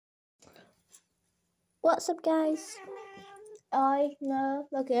What's up, guys? I know.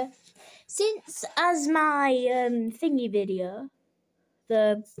 Okay. Since as my thingy video,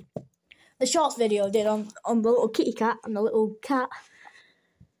 the shorts video I did on the little kitty cat and the little cat.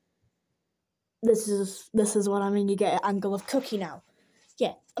 This is what I mean. You get an angle of Cookie now.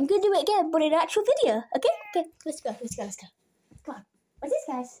 Yeah, I'm gonna do it again, but in an actual video. Okay. Let's go. Come on. What's this,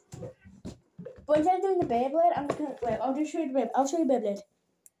 guys? But instead of doing the Beyblade, I'm just gonna wait. I'll just show you the Beyblade. I'll show you Beyblade.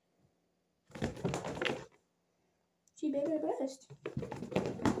 See Beyblade first.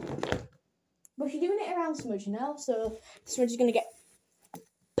 But she's doing it around Smudge now, so Smudge is gonna get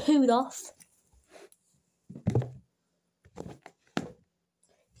pooed off.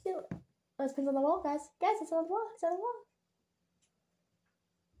 Still, let's put it on the wall, guys. Guys, it's on the wall. It's on the wall.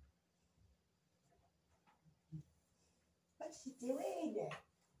 What's she doing?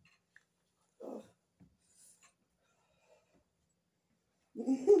 Oh.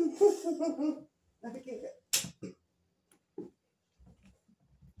 Okay.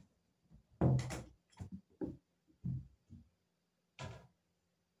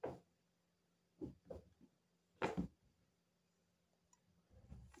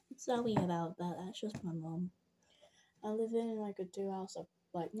 Sorry about that. That's just my mum. I live in like a 2-house,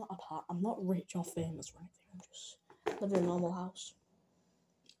 like not apart. I'm not rich or famous or anything. I'm just live in a normal house.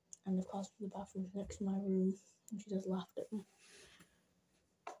 And of course, the bathroom's next to my room, and she just laughed at me.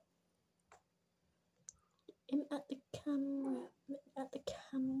 Aim at the camera. Aim at the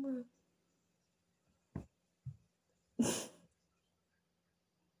camera.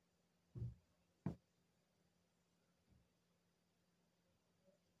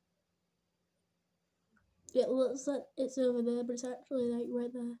 It looks like it's over there, but it's actually like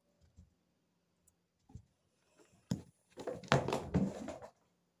right there.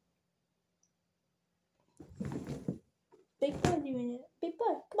 Big boy doing it. Big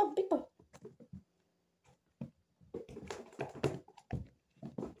boy. Come on, big boy.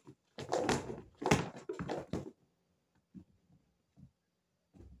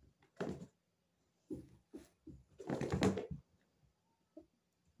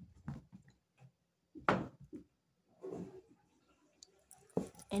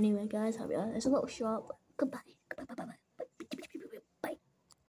 Anyway, guys, it's a little short, but goodbye.